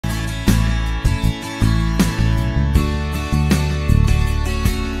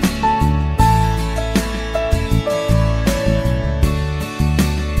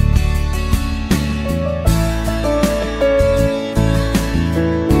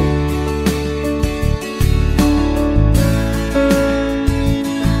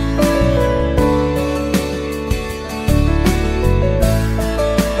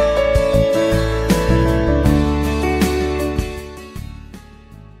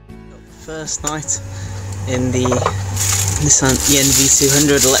First night in the Nissan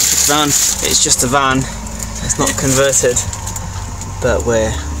e-NV200 electric van. It's just a van, it's not converted, but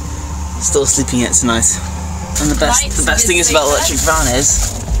we're still sleeping in it tonight. And the best thing is about electric van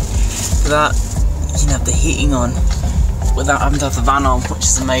is that you can have the heating on without having to have the van on, which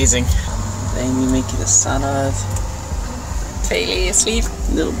is amazing. Amy making a salad. Bailey asleep.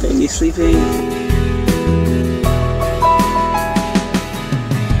 Little baby sleeping.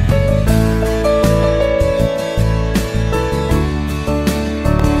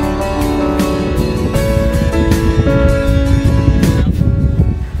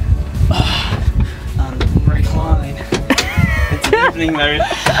 Evening mode.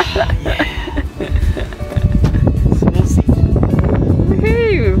 Yeah. Swivel seat.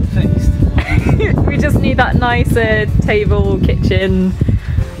 Woohoo! We just need that nicer table, kitchen,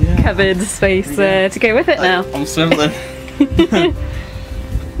 cupboard space to go with it now. I'm swiveling.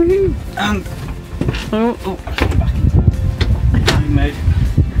 Woohoo! And I'm back into driving mode.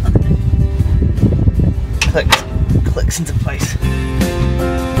 Clicks into place.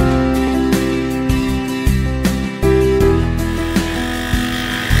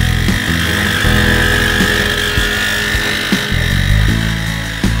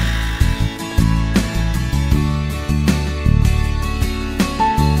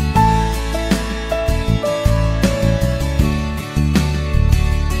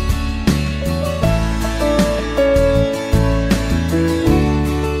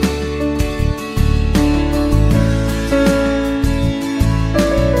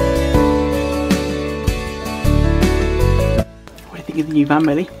 The new van,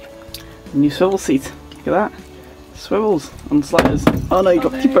 Millie. The new swivel seat. Look at that. Swivels on sliders. Oh no, you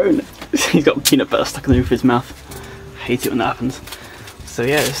dropped your phone. He's got peanut butter stuck in the roof of his mouth. I hate it when that happens. So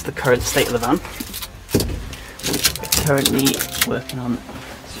yeah, this is the current state of the van. We're currently working on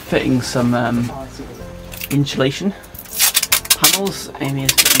fitting some insulation panels. Amy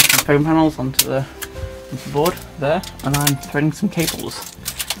is fitting some foam panels onto the board there, and I'm threading some cables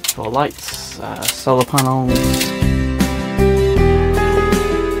for lights, solar panels.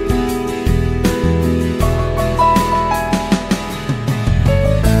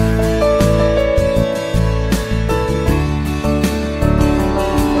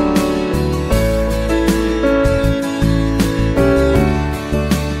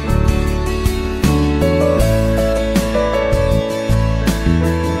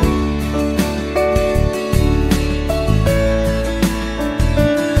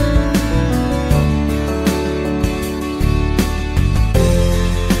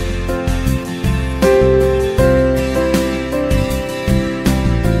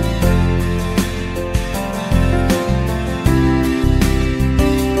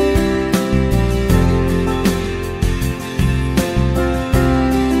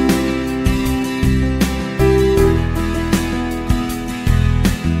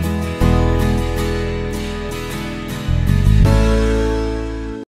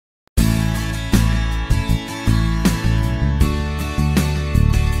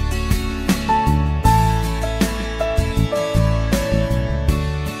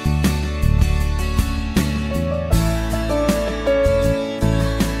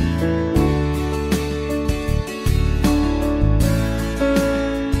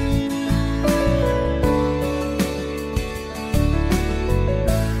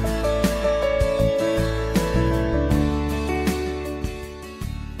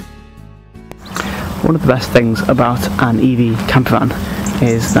 One of the best things about an EV campervan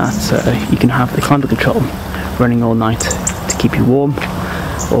is that you can have the climate control running all night to keep you warm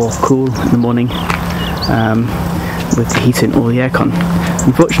or cool in the morning with the heating or the aircon.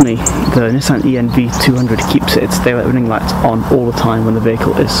 Unfortunately, the Nissan e-NV200 keeps its daylight running lights on all the time when the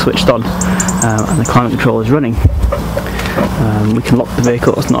vehicle is switched on and the climate control is running. We can lock the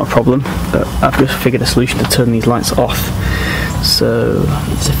vehicle, it's not a problem, but I've just figured a solution to turn these lights off. So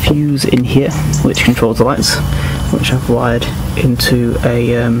there's a fuse in here which controls the lights, which I've wired into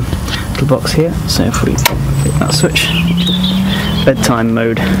a little box here. So if we hit that switch, bedtime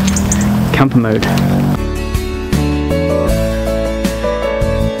mode, camper mode.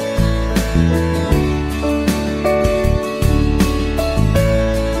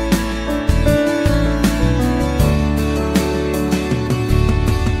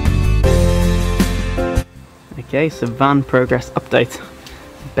 Okay, so van progress update.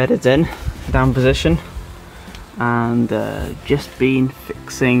 Bedded in, down position, and just been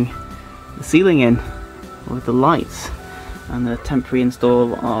fixing the ceiling in with the lights and the temporary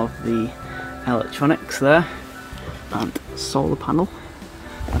install of the electronics there and solar panel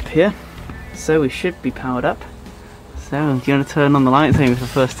up here. So we should be powered up. So, do you want to turn on the lights for the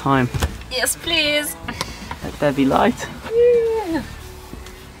first time? Yes, please. Let there be light. Yeah.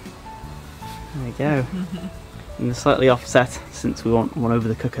 There we go. And they're slightly offset since we want one over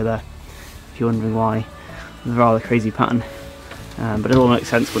the cooker there. If you're wondering why, it's a rather crazy pattern. But it all makes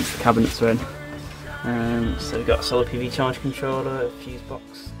sense once the cabinets are in. So we've got a solar PV charge controller, a fuse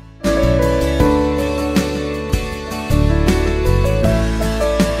box.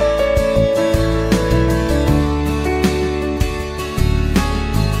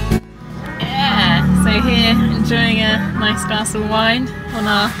 Here enjoying a nice glass of wine on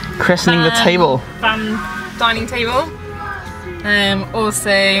our christening the table. Van dining table.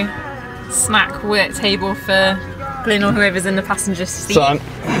 Also snack work table for Glyn or whoever's in the passenger seat. So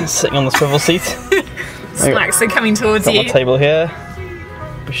I'm sitting on the swivel seat. Snacks are coming towards you. Got my table here.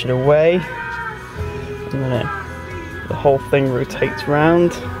 Push it away. And then the whole thing rotates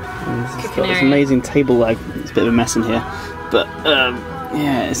round. And this has got this amazing table leg. It's a bit of a mess in here, but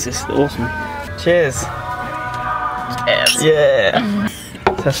yeah, it's just awesome. Cheers! Cheers! Yeah!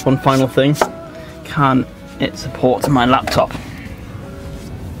 Test one final thing. Can it support my laptop?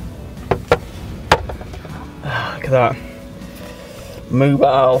 Look at that.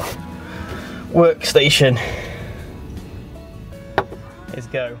 Mobile workstation. Let's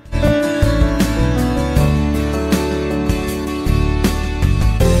go.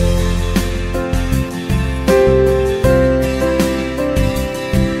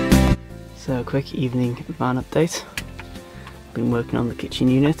 So, a quick evening van update. Been working on the kitchen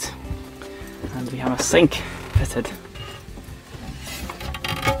unit, and we have a sink fitted.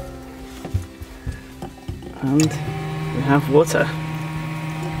 And we have water.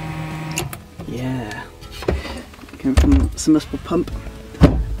 Yeah. Coming from a submersible pump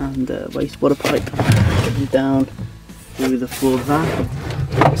and a wastewater pipe going down through the floor of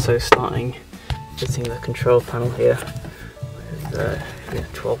that. Also starting fitting the control panel here with a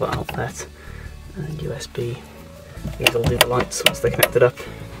 12 volt outlet and USB. These will do the lights once they're connected up.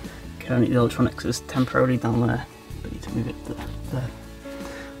 Currently the electronics is temporarily down there, but need to move it there.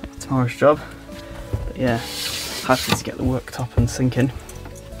 Tomorrow's job. But yeah, happy to get the worktop and sink in.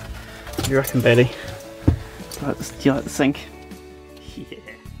 What do you reckon, Bailey? Do you like the sink? Yeah.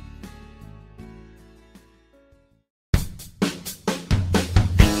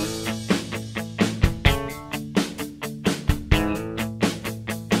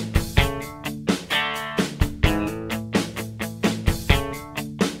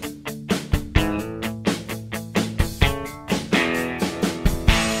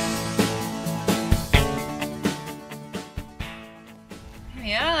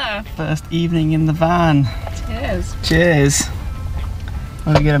 Yeah. First evening in the van. Cheers. Cheers.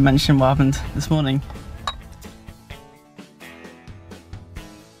 Are we going to mention what happened this morning?